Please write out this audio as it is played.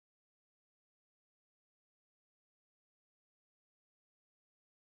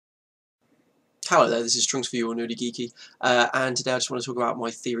Hello there, this is Trunks for You or Nerdy Geeky, and today I just want to talk about my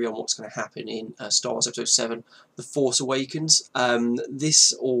theory on what's going to happen in Star Wars Episode VII, The Force Awakens.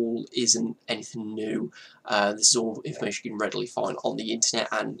 This all isn't anything new. This is all information you can readily find on the internet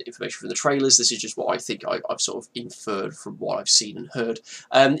and information from the trailers. This is just what I think I've sort of inferred from what I've seen and heard.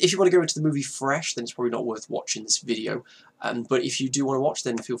 If you want to go into the movie fresh, then it's probably not worth watching this video. But if you do want to watch,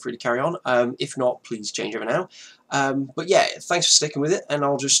 then feel free to carry on. If not, please change over now. But yeah, thanks for sticking with it, and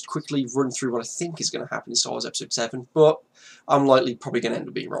I'll just quickly run through what I think is going to happen in Star Wars Episode VII, but I'm probably going to end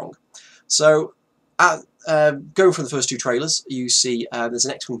up being wrong. So, going from the first two trailers, you see there's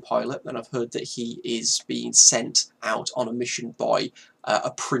an X-Wing pilot, and I've heard that he is being sent out on a mission by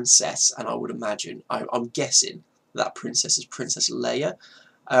a princess, and I would imagine, I'm guessing, that princess is Princess Leia.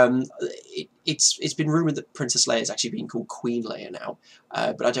 It's been rumoured that Princess Leia is actually being called Queen Leia now,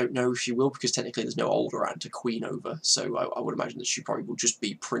 but I don't know if she will, because technically there's no Alderaan to queen over, so I would imagine that she probably will just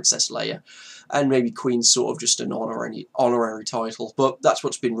be Princess Leia, and maybe Queen's sort of just an honorary title, but that's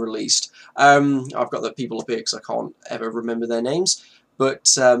what's been released. I've got the people up here because I can't ever remember their names,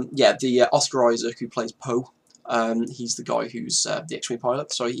 but yeah, the Oscar Isaac who plays Poe. He's the guy who's the X-Wing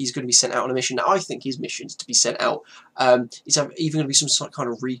pilot, so he's going to be sent out on a mission. Now, I think his mission is to be sent out. It's even going to be some kind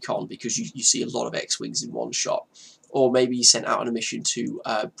of recon, because you see a lot of X-Wings in one shot. Or maybe he's sent out on a mission to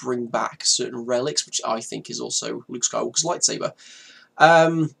bring back certain relics, which I think is also Luke Skywalker's lightsaber.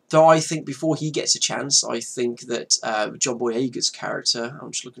 Though I think before he gets a chance, I think that John Boyega's character,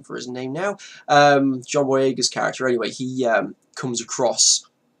 I'm just looking for his name now, John Boyega's character, anyway, he comes across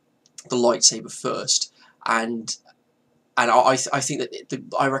the lightsaber first. And I think that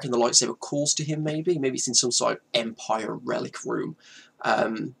I reckon the lightsaber calls to him. Maybe it's in some sort of Empire relic room,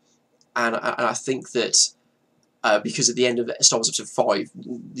 and I think that because at the end of Star Wars Episode V,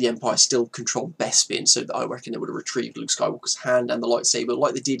 the Empire still controlled Bespin, so I reckon they would have retrieved Luke Skywalker's hand and the lightsaber,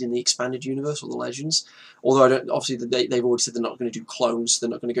 like they did in the expanded universe or the Legends. Although I don't, obviously they've already said they're not going to do clones,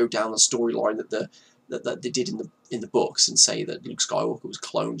 they're not going to go down the storyline that they did in the books and say that Luke Skywalker was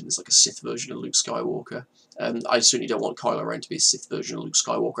cloned and it's like a Sith version of Luke Skywalker. I certainly don't want Kylo Ren to be a Sith version of Luke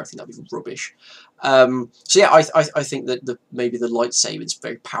Skywalker. I think that'd be rubbish. So yeah, I think that maybe the lightsaber is a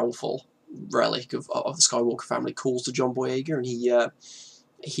very powerful relic of the Skywalker family, calls to John Boyega, and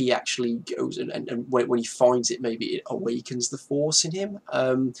he actually goes and when he finds it, maybe it awakens the Force in him.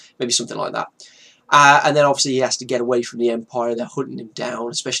 Maybe something like that. And then obviously he has to get away from the Empire. They're hunting him down,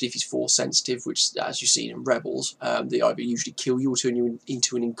 especially if he's Force sensitive, which, as you've seen in Rebels, they either usually kill you or turn you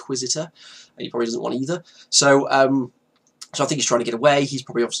into an Inquisitor, and he probably doesn't want either. So I think he's trying to get away. He's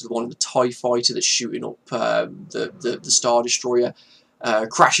probably obviously the one in the TIE fighter that's shooting up the Star Destroyer.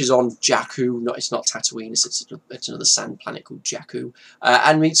 Crashes on Jakku. It's not Tatooine, it's another sand planet called Jakku,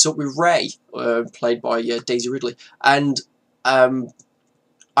 and meets up with Rey, played by Daisy Ridley, and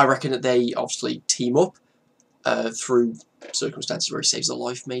I reckon that they obviously team up through circumstances where he saves her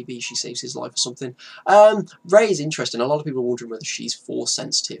life. Maybe she saves his life or something. Rey is interesting. A lot of people are wondering whether she's Force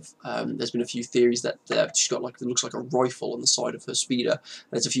sensitive. There's been a few theories that she's got it looks like a rifle on the side of her speeder.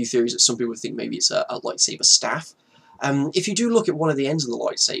 There's a few theories that some people think maybe it's a lightsaber staff. If you do look at one of the ends of the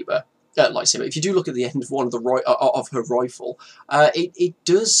lightsaber, if you do look at the end of one of of her rifle, it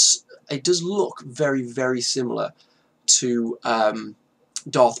does look very, very similar to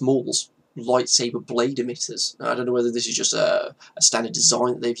Darth Maul's lightsaber blade emitters. Now, I don't know whether this is just a standard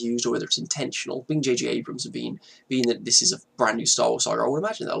design that they've used or whether it's intentional. Being J.J. Abrams and being that this is a brand new Star Wars saga, I would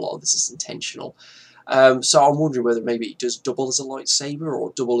imagine that a lot of this is intentional. So I'm wondering whether maybe it does double as a lightsaber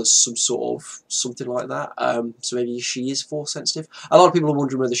or double as some sort of something like that. So maybe she is Force sensitive. A lot of people are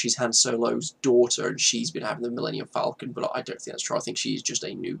wondering whether she's Han Solo's daughter and she's been having the Millennium Falcon, but I don't think that's true. I think she's just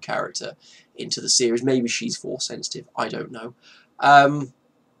a new character into the series. Maybe she's Force sensitive. I don't know.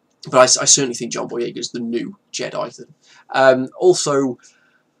 But I certainly think John Boyega is the new Jedi. Also,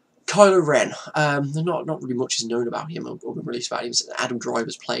 Kylo Ren. Not really much is known about him or been released about him. Adam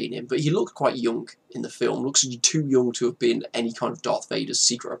Driver's playing him, but he looked quite young in the film. Looks too young to have been any kind of Darth Vader's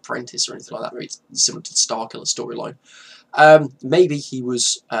secret apprentice or anything like that. Maybe it's similar to the Starkiller storyline. Maybe he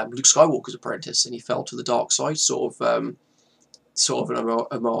was Luke Skywalker's apprentice and he fell to the dark side, sort of an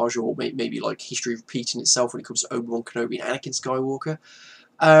homage, or maybe like history repeating itself when it comes to Obi-Wan Kenobi and Anakin Skywalker.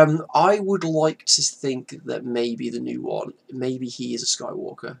 I would like to think that maybe the new one, maybe he is a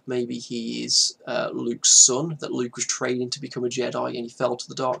Skywalker, maybe he is Luke's son, that Luke was training to become a Jedi and he fell to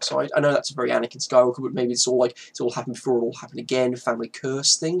the dark side. I know that's a very Anakin Skywalker, but maybe it's all happened before, it all happened again, family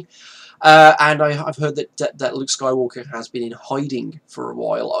curse thing. And I've heard that Luke Skywalker has been in hiding for a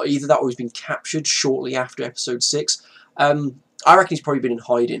while, either that or he's been captured shortly after Episode VI. I reckon he's probably been in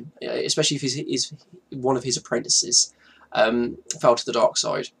hiding, especially if he's one of his apprentices. fell to the dark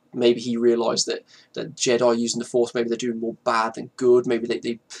side. Maybe he realised that Jedi using the Force, maybe they're doing more bad than good. Maybe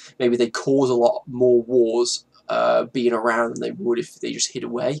they cause a lot more wars being around than they would if they just hid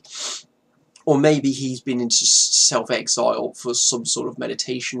away. Or maybe he's been into self-exile for some sort of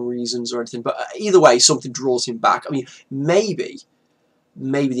meditation reasons or anything. But either way, something draws him back. I mean, maybe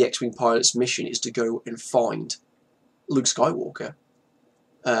the X-Wing pilot's mission is to go and find Luke Skywalker.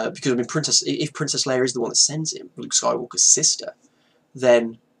 Because I mean, if Princess Leia is the one that sends him, Luke Skywalker's sister,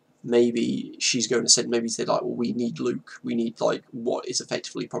 then maybe she's going to say, maybe say like, well, we need Luke. We need like what is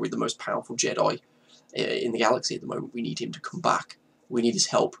effectively probably the most powerful Jedi in the galaxy at the moment. We need him to come back. We need his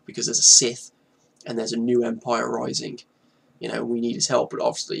help because there's a Sith and there's a new Empire rising. You know, we need his help. But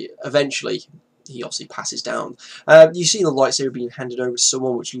obviously, eventually, he obviously passes down. You see the lightsaber being handed over to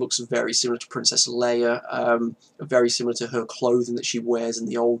someone, which looks very similar to Princess Leia, very similar to her clothing that she wears in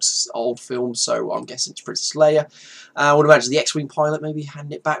the old film. So I'm guessing it's Princess Leia. I would imagine the X-Wing pilot maybe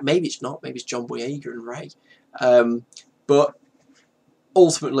handing it back. Maybe it's not. Maybe it's John Boyega and Rey. But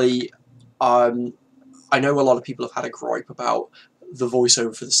ultimately, I know a lot of people have had a gripe about the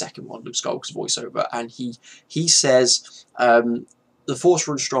voiceover for the second one, Luke Skywalker's voiceover, and he says, the Force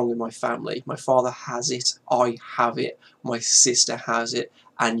runs strong in my family. My father has it, I have it, my sister has it,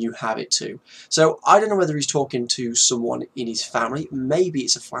 and you have it too. So I don't know whether he's talking to someone in his family. Maybe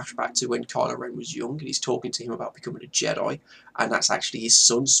it's a flashback to when Kylo Ren was young and he's talking to him about becoming a Jedi, and that's actually his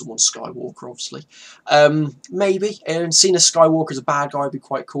son, someone Skywalker, obviously. Maybe. And seeing a Skywalker as a bad guy would be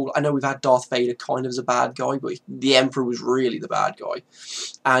quite cool. I know we've had Darth Vader kind of as a bad guy, but the Emperor was really the bad guy.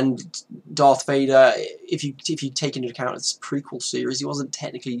 And Darth Vader, if you take into account this prequel series, he wasn't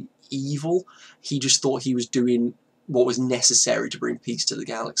technically evil. He just thought he was doing what was necessary to bring peace to the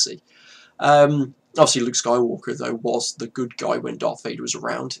galaxy. Obviously, Luke Skywalker, though, was the good guy when Darth Vader was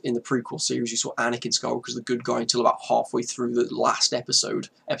around. In the prequel series, you saw Anakin Skywalker as the good guy until about halfway through the last episode,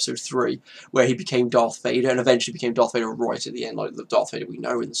 episode 3, where he became Darth Vader, and eventually became Darth Vader right at the end, like the Darth Vader we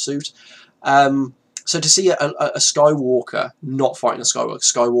know in the suit. So to see a Skywalker not fighting a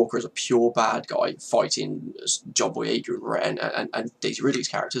Skywalker as a pure bad guy fighting John Boyega and Daisy Ridley's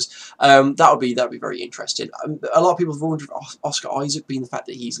characters, that would be very interesting. A lot of people have wondered Oscar Isaac being the fact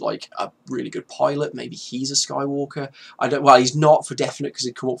that he's like a really good pilot. Maybe he's a Skywalker. Well, he's not for definite because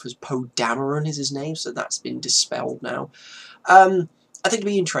he'd come up as Poe Dameron is his name, so that's been dispelled now. I think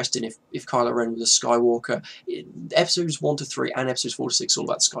it'd be interesting if Kylo Ren was a Skywalker. Episodes 1 to 3 and episodes 4 to 6 are all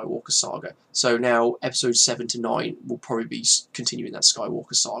about the Skywalker saga. So now episodes 7 to 9 will probably be continuing that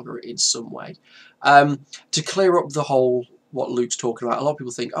Skywalker saga in some way. To clear up the whole what Luke's talking about, a lot of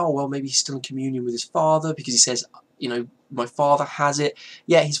people think, oh well, maybe he's still in communion with his father because he says, you know, my father has it.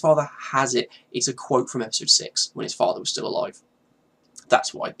 Yeah, his father has it. It's a quote from episode 6 when his father was still alive.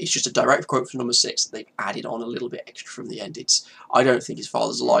 That's why. It's just a direct quote from number 6 that they've added on a little bit extra from the end. I don't think his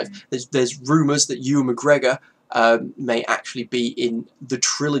father's alive. There's rumours that Ewan McGregor may actually be in the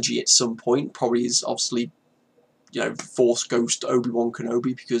trilogy at some point. Probably is obviously, you know, Force Ghost Obi-Wan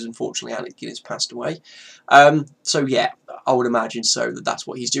Kenobi because unfortunately Anakin has passed away. So yeah, I would imagine so that's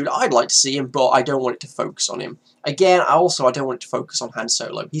what he's doing. I'd like to see him, but I don't want it to focus on him. Again, I don't want it to focus on Han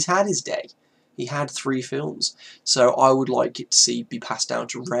Solo. He's had his day. He had 3 films, so I would like it to be passed down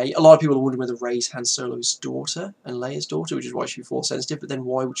to Rey. A lot of people are wondering whether Rey's Han Solo's daughter and Leia's daughter, which is why she'd be Force sensitive, but then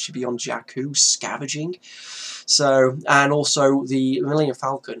why would she be on Jakku scavenging? So, and also the Millennium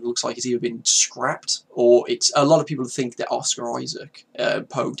Falcon looks like it's either been scrapped, or it's, a lot of people think that Oscar Isaac,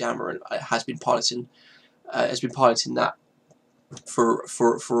 Poe Dameron, has been piloting that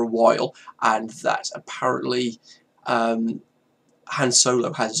for a while, and that apparently Han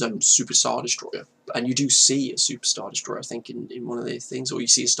Solo has his own Super Star Destroyer, and you do see a Super Star Destroyer, I think, in one of the things, or you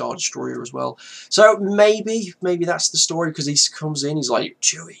see a Star Destroyer as well. So maybe that's the story, because he comes in, he's like,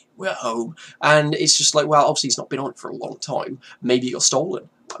 Chewie, we're home, and it's just like, well, obviously he's not been on it for a long time. Maybe it got stolen,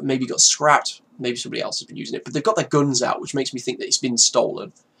 maybe it got scrapped, maybe somebody else has been using it, but they've got their guns out, which makes me think that it's been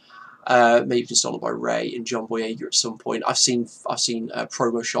stolen. Maybe it's been stolen by Rey and John Boyega at some point. I've seen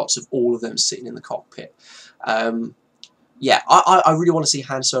promo shots of all of them sitting in the cockpit. Yeah, I really want to see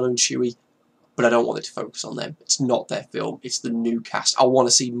Han Solo and Chewie, but I don't want it to focus on them. It's not their film. It's the new cast. I want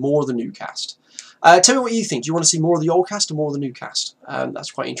to see more of the new cast. Tell me what you think. Do you want to see more of the old cast or more of the new cast? That's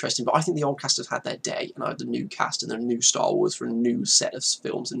quite interesting. But I think the old cast have had their day, and I have the new cast and the new Star Wars for a new set of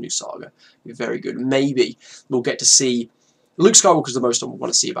films and new saga. It'll be very good. Maybe we'll get to see... Luke Skywalker's the most I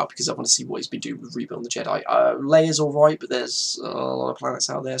want to see about, because I want to see what he's been doing with rebuilding the Jedi. Leia's alright, but there's a lot of planets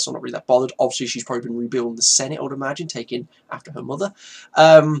out there, so I'm not really that bothered. Obviously, she's probably been rebuilding the Senate, I would imagine, taking after her mother.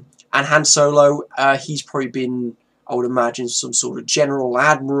 And Han Solo, he's probably been, I would imagine, some sort of general,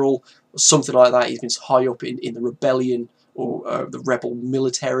 admiral, or something like that. He's been high up in the rebellion or the rebel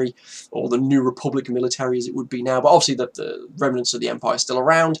military, or the New Republic military as it would be now, but obviously the remnants of the Empire are still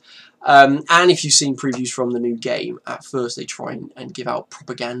around. And if you've seen previews from the new game, at first they try and give out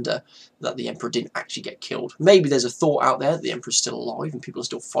propaganda that the Emperor didn't actually get killed. Maybe there's a thought out there that the Emperor's still alive and people are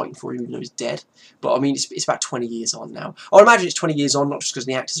still fighting for him even though he's dead. But I mean, it's about 20 years on now. I imagine it's 20 years on, not just because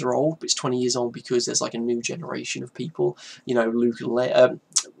the actors are old, but it's 20 years on because there's like a new generation of people. You know,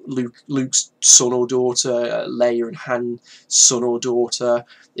 Luke's son or daughter, Leia and Han's son or daughter.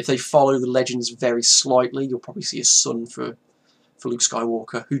 If they follow the legends very slightly, you'll probably see a son for Luke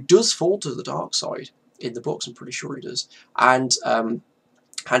Skywalker, who does fall to the dark side in the books. I'm pretty sure he does. And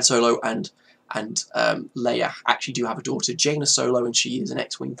Han Solo and Leia actually do have a daughter, Jaina Solo, and she is an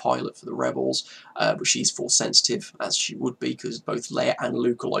X-Wing pilot for the Rebels, but she's Force sensitive, as she would be, because both Leia and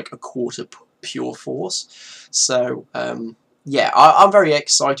Luke are like a quarter pure Force. So, yeah, I'm very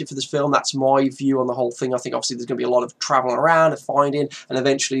excited for this film. That's my view on the whole thing. I think obviously there's going to be a lot of travelling around and finding, and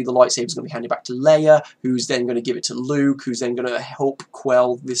eventually the lightsaber's going to be handed back to Leia, who's then going to give it to Luke, who's then going to help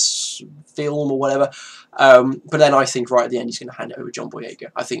quell this film or whatever. But then I think right at the end he's going to hand it over to John Boyega.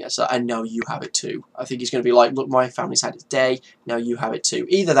 I think that's and now you have it too. I think he's going to be like, look, my family's had its day, now you have it too.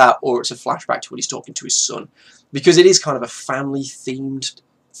 Either that or it's a flashback to when he's talking to his son, because it is kind of a family-themed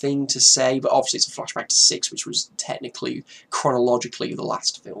thing to say, but obviously it's a flashback to 6, which was technically, chronologically, the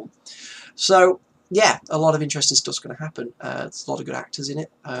last film. So, yeah, a lot of interesting stuff's going to happen. There's a lot of good actors in it.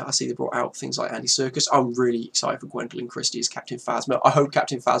 I see they brought out things like Andy Serkis. I'm really excited for Gwendolyn Christie as Captain Phasma. I hope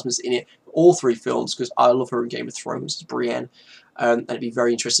Captain Phasma's in it for all 3 films, because I love her in Game of Thrones as Brienne. And it'd be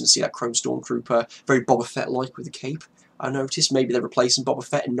very interesting to see that Chrome Stormtrooper, very Boba Fett-like with a cape. I noticed maybe they're replacing Boba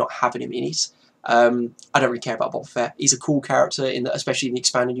Fett and not having him in it. I don't really care about Boba Fett. He's a cool character, especially in the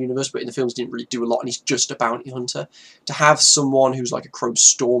expanded universe, but in the films didn't really do a lot, and he's just a bounty hunter. To have someone who's like a Chrome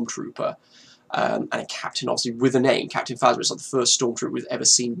Stormtrooper and a captain, obviously, with a name. Captain Phasma is like the first Stormtrooper we've ever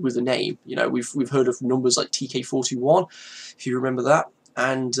seen with a name. You know, we've heard of numbers like TK-41, if you remember that,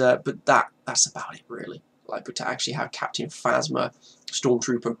 and but that's about it, really. Like, but to actually have Captain Phasma,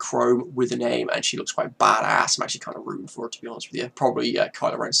 Stormtrooper Chrome with a name, and she looks quite badass. I'm actually kind of rooting for her, to be honest with you. Probably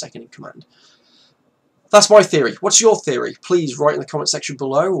Kylo Ren second in command. That's my theory. What's your theory? Please write in the comment section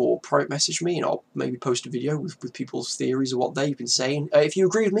below or private message me and I'll maybe post a video with people's theories of what they've been saying. If you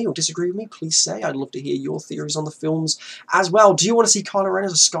agree with me or disagree with me, please say. I'd love to hear your theories on the films as well. Do you want to see Kylo Ren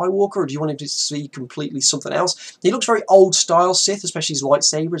as a Skywalker, or do you want him to see completely something else? He looks very old style Sith, especially his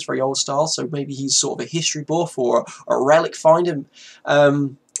lightsaber. It's very old style, so maybe he's sort of a history buff or a relic finder.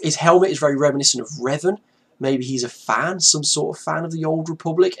 His helmet is very reminiscent of Revan. Maybe he's a fan, some sort of fan of the Old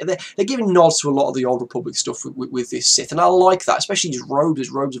Republic. They're giving nods to a lot of the Old Republic stuff with this Sith, and I like that, especially his robes.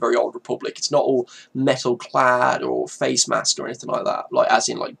 His robes are very Old Republic. It's not all metal clad or face masked or anything like that, like as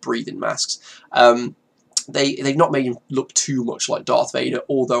in like breathing masks. They've not made him look too much like Darth Vader,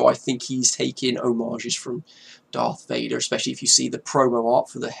 although I think he's taking homages from Darth Vader, especially if you see the promo art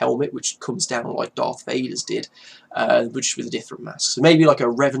for the helmet, which comes down like Darth Vader's did, which with a different mask. So maybe like a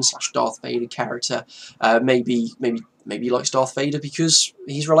Revan / Darth Vader character. Maybe he likes Darth Vader because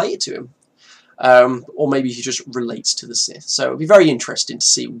he's related to him, or maybe he just relates to the Sith. So it'll be very interesting to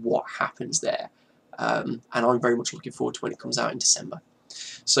see what happens there, and I'm very much looking forward to when it comes out in December.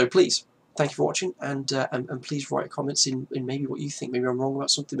 So please, thank you for watching, and please write comments in maybe what you think. Maybe I'm wrong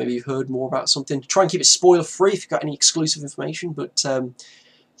about something, maybe you've heard more about something. Try and keep it spoiler free if you've got any exclusive information, but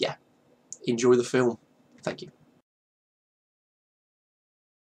yeah, enjoy the film. Thank you.